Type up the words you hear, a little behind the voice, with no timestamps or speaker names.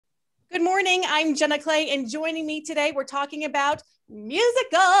morning. I'm Jenna Clay, and joining me today, we're talking about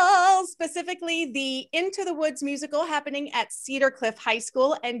musicals, specifically the Into the Woods musical happening at Cedar Cliff High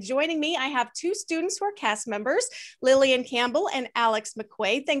School. And joining me, I have two students who are cast members, Lilliane Campbell and Alex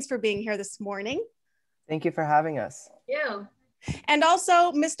McQuade. Thanks for being here this morning. Thank you for having us. Yeah. And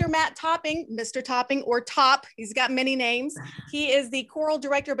also Mr. Matt Topping, Mr. Topping or Top, he's got many names. He is the choral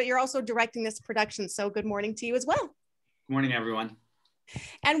director, but you're also directing this production. So good morning to you as well. Good morning, everyone.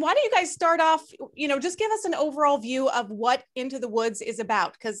 And why don't you guys start off, just give us an overall view of what Into the Woods is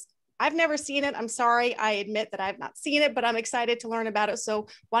about, because I've never seen it. I'm sorry, I admit that I've not seen it, but I'm excited to learn about it. So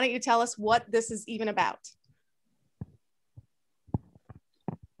why don't you tell us what this is even about?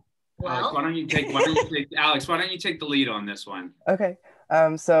 Well, Alex, why don't you take the lead on this one? Okay.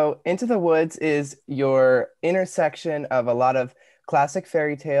 So Into the Woods is your intersection of a lot of classic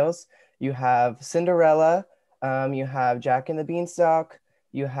fairy tales. You have Cinderella, you have Jack and the Beanstalk,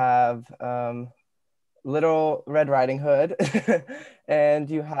 you have Little Red Riding Hood, and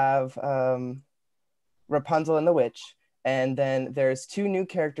you have Rapunzel and the Witch. And then there's two new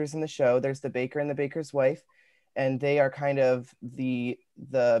characters in the show. There's the baker and the baker's wife, and they are kind of the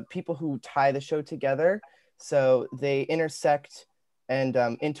people who tie the show together. So they intersect and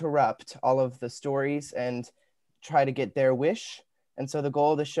interrupt all of the stories and try to get their wish. And so the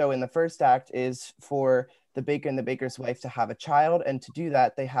goal of the show in the first act is for the baker and the baker's wife to have a child. And to do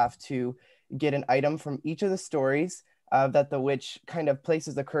that, they have to get an item from each of the stories that the witch kind of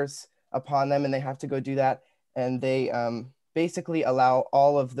places a curse upon them, and they have to go do that. And they basically allow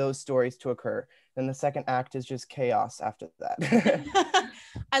all of those stories to occur. Then the second act is just chaos after that.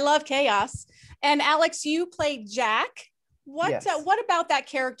 I love chaos. And Alex, you played Jack. Yes. What about that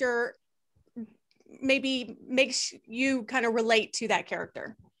character maybe makes you kind of relate to that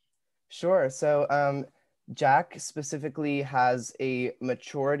character? Sure. So Jack specifically has a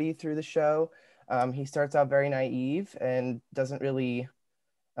maturity through the show. He starts out very naive and doesn't really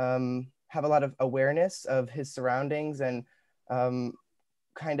have a lot of awareness of his surroundings and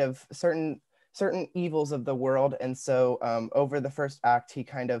kind of certain evils of the world. And so over the first act, he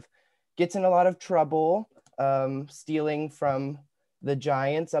kind of gets in a lot of trouble, stealing from the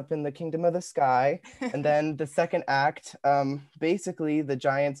giants up in the kingdom of the sky. And then the second act, basically the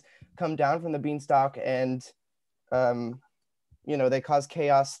giants come down from the beanstalk and, they cause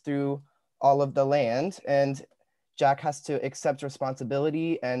chaos through all of the land. And Jack has to accept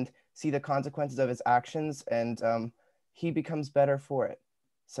responsibility and see the consequences of his actions, and he becomes better for it.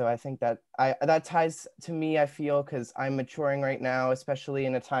 So I think that that ties to me, I feel, because I'm maturing right now, especially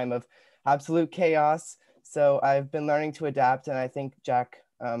in a time of absolute chaos. So I've been learning to adapt, and I think Jack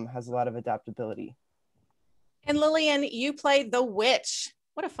has a lot of adaptability. And Lilliane, you played the witch.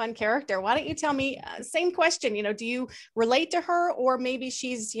 What a fun character. Why don't you tell me, same question, do you relate to her, or maybe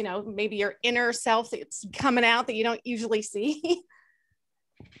she's, maybe your inner self that's coming out that you don't usually see?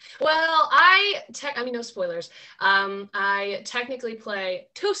 Well, no spoilers. I technically play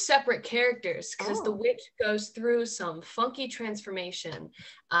two separate characters because the witch goes through some funky transformation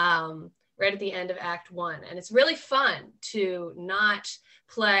right at the end of Act 1. And it's really fun to not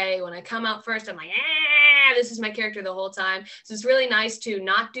play. When I come out first, I'm like, this is my character the whole time. So it's really nice to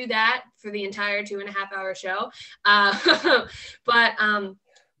not do that for the entire 2.5-hour show. But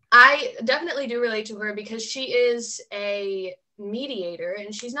I definitely do relate to her because she is a mediator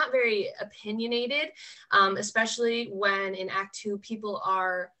and she's not very opinionated, especially when in Act 2 people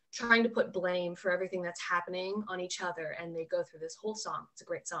are trying to put blame for everything that's happening on each other, and they go through this whole song. It's a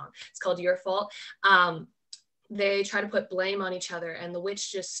great song. It's called Your Fault. They try to put blame on each other, and the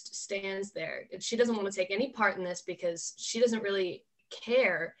witch just stands there. She doesn't want to take any part in this because she doesn't really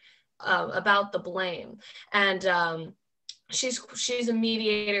care about the blame. And she's a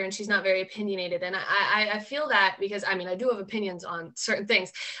mediator and she's not very opinionated. And I feel that because, I do have opinions on certain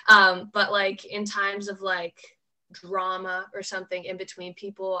things, but like in times of like drama or something in between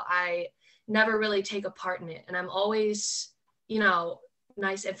people, I never really take a part in it. And I'm always,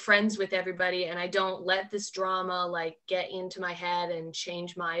 nice and friends with everybody, and I don't let this drama like get into my head and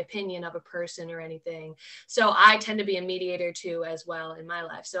change my opinion of a person or anything. So I tend to be a mediator too as well in my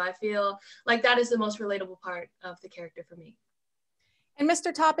life. So I feel like that is the most relatable part of the character for me. And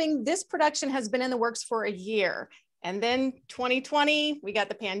Mr. Topping, this production has been in the works for a year. And then 2020, we got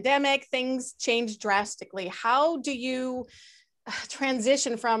the pandemic, things changed drastically. How do you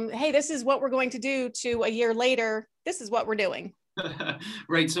transition from, hey, this is what we're going to do, to a year later, this is what we're doing?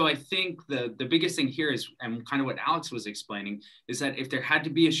 Right. So I think the biggest thing here is, and kind of what Alex was explaining, is that if there had to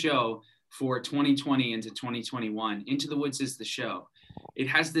be a show for 2020 into 2021, Into the Woods is the show. It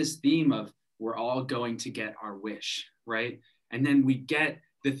has this theme of we're all going to get our wish, right? And then we get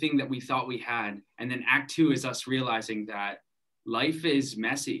the thing that we thought we had. And then act 2 is us realizing that life is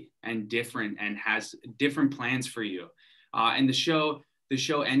messy and different and has different plans for you. And the show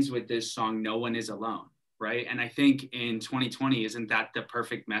ends with this song, "No One Is Alone," right? And I think in 2020, isn't that the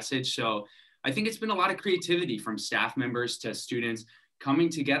perfect message? So I think it's been a lot of creativity from staff members to students coming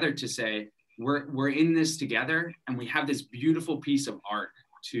together to say, we're in this together, and we have this beautiful piece of art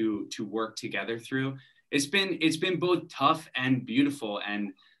to work together through. It's been both tough and beautiful,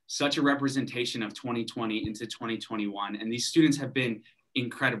 and such a representation of 2020 into 2021. And these students have been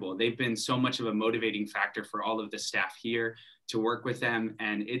incredible. They've been so much of a motivating factor for all of the staff here to work with them.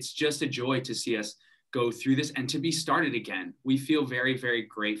 And it's just a joy to see us go through this and to be started again. We feel very, very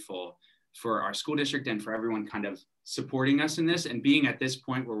grateful for our school district and for everyone kind of supporting us in this, and being at this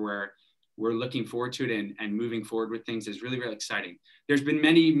point where we're looking forward to it and moving forward with things is really, really exciting. There's been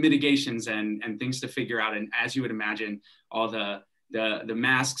many mitigations and things to figure out. And as you would imagine, all the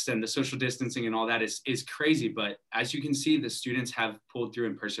masks and the social distancing and all that is crazy. But as you can see, the students have pulled through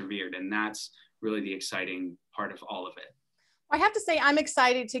and persevered. And that's really the exciting part of all of it. I have to say, I'm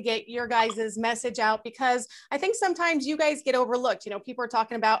excited to get your guys' message out, because I think sometimes you guys get overlooked. You know, people are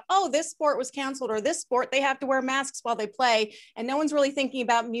talking about, oh, this sport was canceled, or this sport, they have to wear masks while they play. And no one's really thinking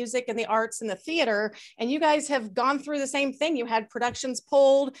about music and the arts and the theater. And you guys have gone through the same thing. You had productions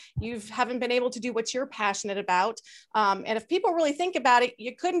pulled. You haven't been able to do what you're passionate about. And if people really think about it,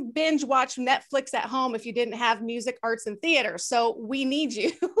 you couldn't binge watch Netflix at home if you didn't have music, arts, and theater. So we need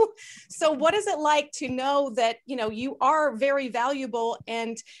you. So what is it like to know that, you know, you are very valuable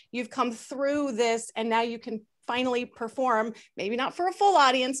and you've come through this, and now you can finally perform, maybe not for a full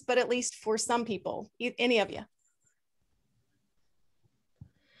audience, but at least for some people? Any of you?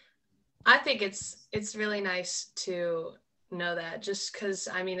 I think it's really nice to know that, just because,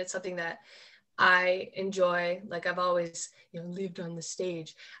 I mean, it's something that I enjoy. Like, I've always, you know, lived on the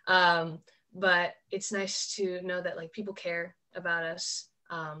stage, but it's nice to know that, like, people care about us.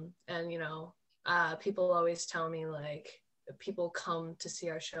 And, you know, people always tell me, like, people come to see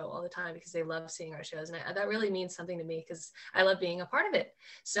our show all the time because they love seeing our shows. And that really means something to me, because I love being a part of it.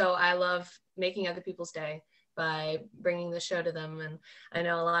 So I love making other people's day by bringing the show to them. And I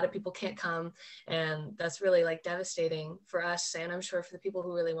know a lot of people can't come, and that's really, like, devastating for us, and I'm sure for the people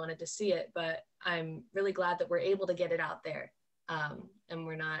who really wanted to see it. But I'm really glad that we're able to get it out there, and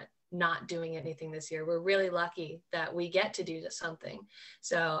we're not doing anything this year. We're really lucky that we get to do something.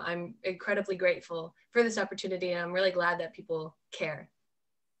 So I'm incredibly grateful for this opportunity, and I'm really glad that people care.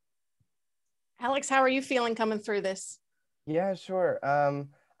 Alex, how are you feeling coming through this? Yeah, sure.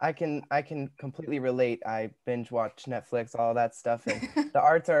 I can completely relate. I binge watch Netflix, all that stuff, and the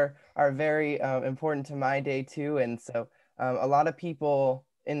arts are very important to my day too. And so a lot of people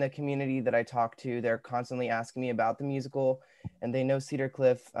in the community that I talk to, they're constantly asking me about the musical, and they know Cedar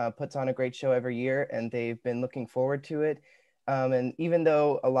Cliff puts on a great show every year, and they've been looking forward to it. And even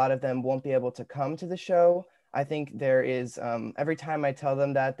though a lot of them won't be able to come to the show, I think there is, every time I tell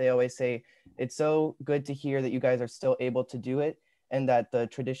them that, they always say, it's so good to hear that you guys are still able to do it, and that the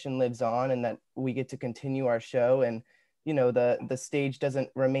tradition lives on, and that we get to continue our show. And, you know, the stage doesn't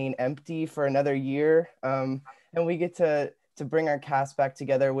remain empty for another year. And we get to bring our cast back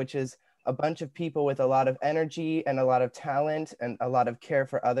together, which is a bunch of people with a lot of energy and a lot of talent and a lot of care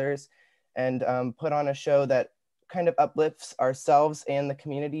for others, and put on a show that kind of uplifts ourselves and the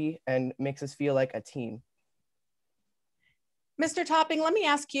community and makes us feel like a team. Mr. Topping, let me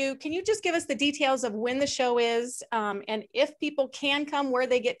ask you, can you just give us the details of when the show is, and if people can come, where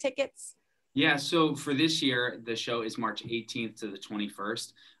they get tickets? Yeah, so for this year, the show is March 18th to the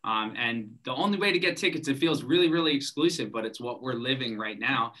 21st. And the only way to get tickets, it feels really, really exclusive, but it's what we're living right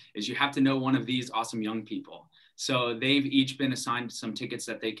now, is you have to know one of these awesome young people. So they've each been assigned some tickets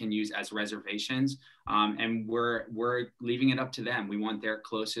that they can use as reservations. And we're leaving it up to them. We want their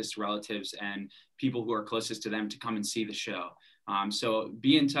closest relatives and people who are closest to them to come and see the show. So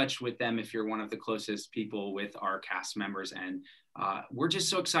be in touch with them if you're one of the closest people with our cast members. And we're just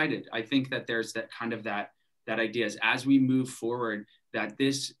so excited. I think that there's that kind of that idea is, as we move forward, that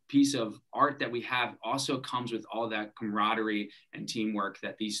this piece of art that we have also comes with all that camaraderie and teamwork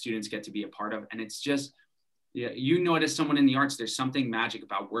that these students get to be a part of. And it's just, yeah, you know it as someone in the arts, there's something magic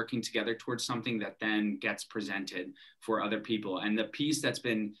about working together towards something that then gets presented for other people. And the piece that's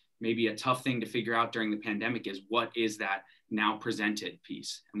been maybe a tough thing to figure out during the pandemic is, what is that now presented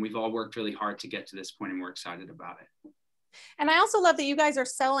piece? And we've all worked really hard to get to this point, and we're excited about it. And I also love that you guys are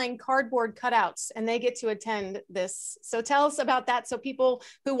selling cardboard cutouts and they get to attend this. So tell us about that, so people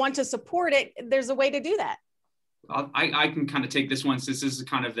who want to support it, there's a way to do that. I can kind of take this one. So this is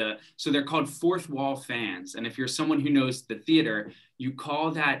kind of so they're called fourth wall fans. And if you're someone who knows the theater, you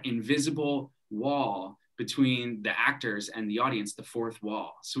call that invisible wall between the actors and the audience the fourth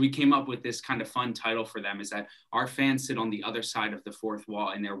wall. So we came up with this kind of fun title for them, is that our fans sit on the other side of the fourth wall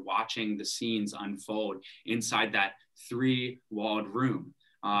and they're watching the scenes unfold inside that three-walled room.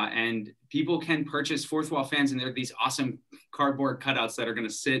 And people can purchase fourth wall fans, and there are these awesome cardboard cutouts that are going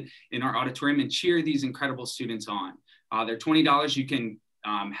to sit in our auditorium and cheer these incredible students on. They're $20. You can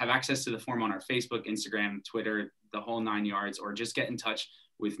have access to the form on our Facebook, Instagram, Twitter, the whole 9 yards, or just get in touch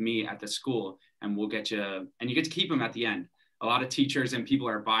with me at the school and we'll get you, and you get to keep them at the end. A lot of teachers and people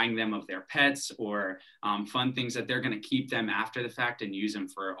are buying them of their pets or fun things that they're going to keep them after the fact and use them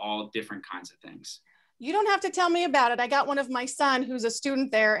for all different kinds of things. You don't have to tell me about it. I got one of my son who's a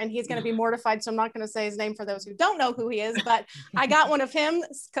student there, and he's going to be mortified. So I'm not going to say his name for those who don't know who he is, but I got one of him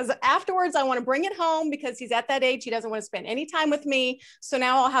because afterwards I want to bring it home because he's at that age. He doesn't want to spend any time with me. So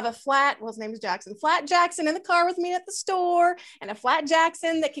now I'll have a his name is Jackson, flat Jackson in the car with me at the store, and a flat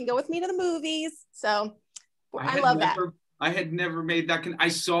Jackson that can go with me to the movies. So I love that. I had never made that. I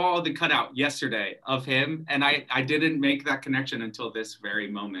saw the cutout yesterday of him, and I didn't make that connection until this very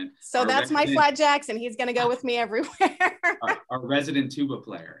moment. So that's my flat Jackson. He's going to go with me everywhere. our resident tuba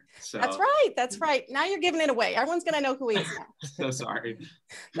player. So That's right. That's right. Now you're giving it away. Everyone's going to know who he is now. So sorry.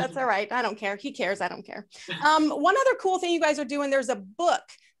 That's all right. I don't care. He cares. I don't care. One other cool thing you guys are doing, there's a book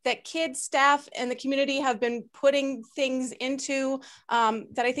that kids, staff, and the community have been putting things into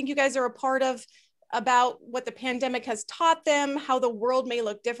that I think you guys are a part of, about what the pandemic has taught them, how the world may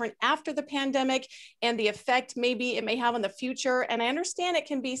look different after the pandemic, and the effect maybe it may have on the future. And I understand it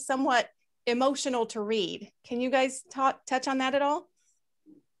can be somewhat emotional to read. Can you guys touch on that at all?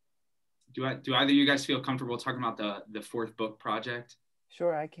 Do either of you guys feel comfortable talking about the fourth book project?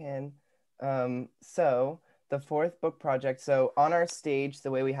 Sure, I can. So the fourth book project, so on our stage,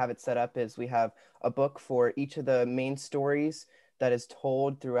 the way we have it set up is we have a book for each of the main stories that is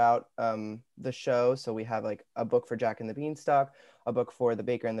told throughout the show. So we have like a book for Jack and the Beanstalk, a book for The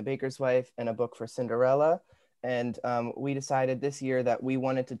Baker and the Baker's Wife, and a book for Cinderella. And we decided this year that we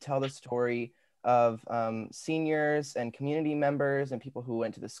wanted to tell the story of seniors and community members and people who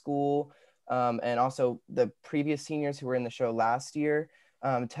went to the school, and also the previous seniors who were in the show last year,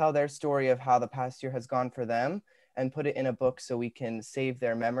 tell their story of how the past year has gone for them and put it in a book so we can save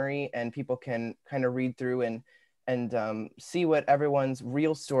their memory and people can kind of read through and see what everyone's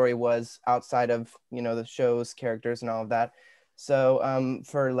real story was outside of, you know, the show's characters and all of that. So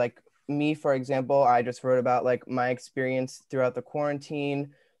for like me, for example, I just wrote about like my experience throughout the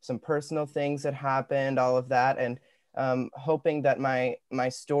quarantine, some personal things that happened, all of that, and hoping that my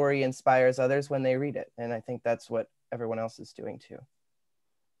story inspires others when they read it. And I think that's what everyone else is doing too.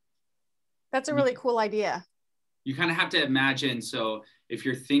 That's a really cool idea. You kind of have to imagine, so if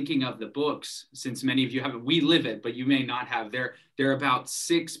you're thinking of the books, since many of you haven't, we live it, but you may not have, they're about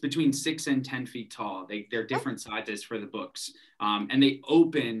between 6 and 10 feet tall. They're different sizes for the books. And they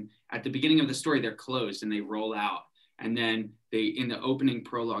open at the beginning of the story, they're closed and they roll out. And then in the opening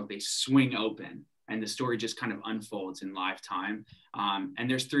prologue, they swing open and the story just kind of unfolds in live time. And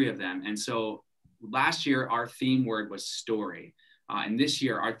there's 3 of them. And so last year, our theme word was story. And this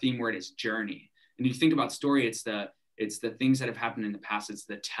year, our theme word is journey. And you think about story, it's the things that have happened in the past. It's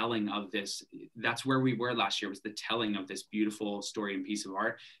the telling of this. That's where we were last year, was the telling of this beautiful story and piece of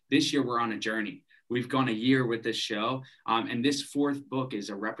art. This year, we're on a journey. We've gone a year with this show. And this 4th book is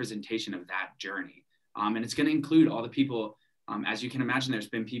a representation of that journey. And it's going to include all the people. As you can imagine, there's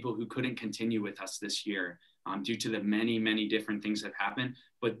been people who couldn't continue with us this year due to the many, many different things that happened.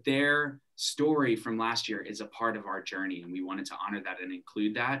 But their story from last year is a part of our journey. And we wanted to honor that and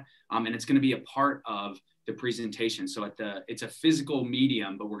include that. And it's going to be a part of the presentation. So it's a physical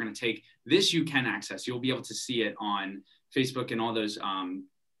medium, but we're going to take this, you can access. You'll be able to see it on Facebook and all those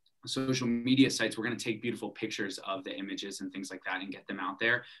social media sites. We're going to take beautiful pictures of the images and things like that and get them out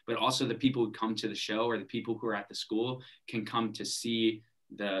there. But also the people who come to the show or the people who are at the school can come to see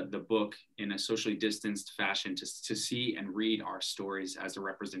the book in a socially distanced fashion to see and read our stories as a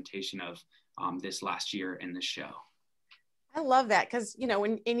representation of this last year in the show. I love that, because, you know,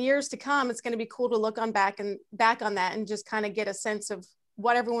 in years to come, it's going to be cool to look back on that and just kind of get a sense of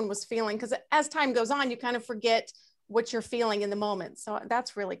what everyone was feeling. Because as time goes on, you kind of forget what you're feeling in the moment. So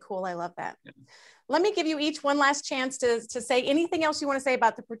that's really cool. I love that. Yeah. Let me give you each one last chance to say anything else you want to say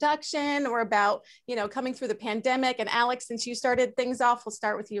about the production or about, you know, coming through the pandemic. And Alex, since you started things off, we'll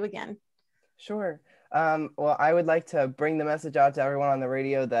start with you again. Sure. Well, I would like to bring the message out to everyone on the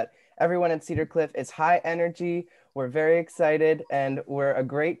radio that everyone at Cedar Cliff is high energy. We're very excited and we're a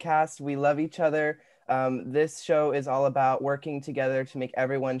great cast. We love each other. This show is all about working together to make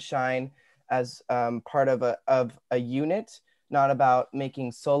everyone shine as part of a unit, not about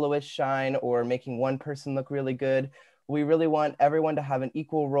making soloists shine or making one person look really good. We really want everyone to have an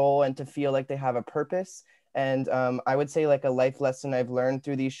equal role and to feel like they have a purpose. And I would say like a life lesson I've learned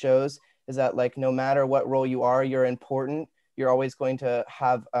through these shows is that like no matter what role you are, you're important. You're always going to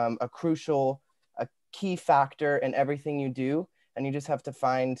have a key factor in everything you do. And you just have to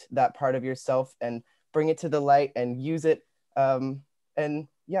find that part of yourself and bring it to the light and use it. And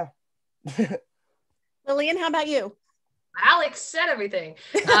yeah. Lilliane, how about you? Alex said everything.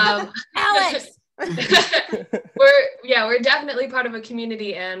 Alex! We're definitely part of a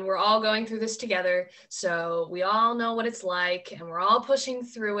community, and we're all going through this together. So we all know what it's like, and we're all pushing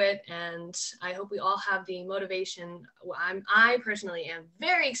through it. And I hope we all have the motivation. I personally am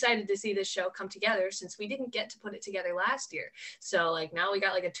very excited to see this show come together, since we didn't get to put it together last year. So like now we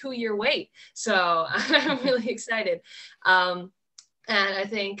got like a 2-year wait. So I'm really excited. And I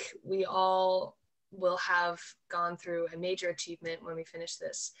think we all will have gone through a major achievement when we finish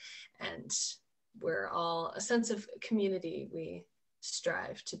this, and we're all a sense of community we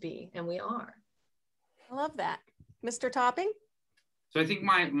strive to be, and we are. I love that. Mr. Topping? So I think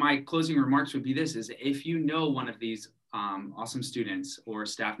my closing remarks would be this, is if you know one of these awesome students or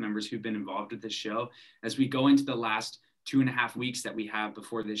staff members who've been involved with this show, as we go into the last 2.5 weeks that we have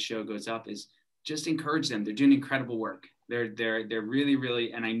before this show goes up, is just encourage them. They're doing incredible work. They're really,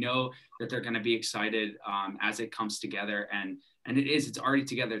 really, and I know that they're going to be excited as it comes together. And it's already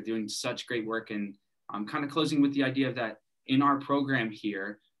together, doing such great work. And I'm kind of closing with the idea of that in our program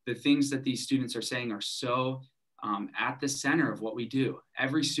here, the things that these students are saying are so at the center of what we do.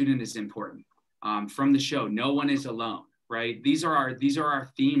 Every student is important. From the show, no one is alone, right? These are our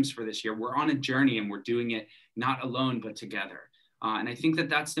themes for this year. We're on a journey, and we're doing it not alone, but together. And I think that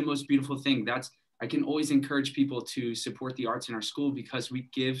that's the most beautiful thing. I can always encourage people to support the arts in our school, because we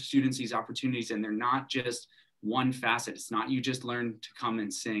give students these opportunities, and they're not just one facet. It's not you just learn to come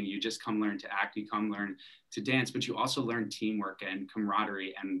and sing, you just come learn to act, you come learn to dance, but you also learn teamwork and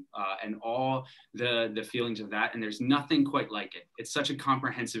camaraderie and all the feelings of that. And there's nothing quite like it. It's such a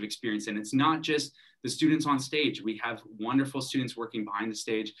comprehensive experience, and it's not just the students on stage. We have wonderful students working behind the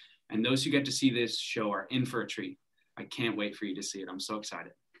stage, and those who get to see this show are in for a treat. I can't wait for you to see it. I'm so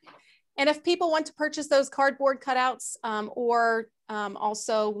excited. And if people want to purchase those cardboard cutouts or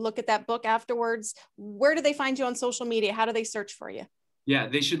also look at that book afterwards, where do they find you on social media? How do they search for you? Yeah,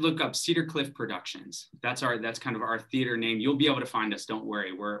 they should look up Cedar Cliff Productions. That's kind of our theater name. You'll be able to find us. Don't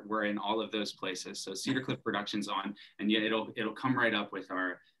worry. We're in all of those places. So Cedar Cliff Productions and yeah, it'll come right up with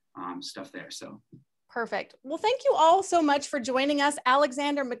our stuff there. So. Perfect. Well, thank you all so much for joining us.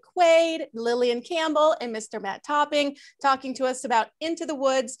 Alexander McQuade, Lilliane Campbell, and Mr. Matt Topping, talking to us about Into the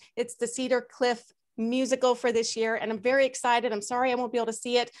Woods. It's the Cedar Cliff musical for this year, and I'm very excited. I'm sorry I won't be able to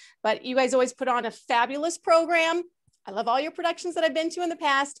see it, but you guys always put on a fabulous program. I love all your productions that I've been to in the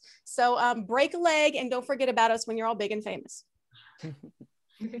past. So break a leg and don't forget about us when you're all big and famous.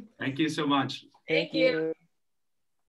 Thank you so much. Thank you.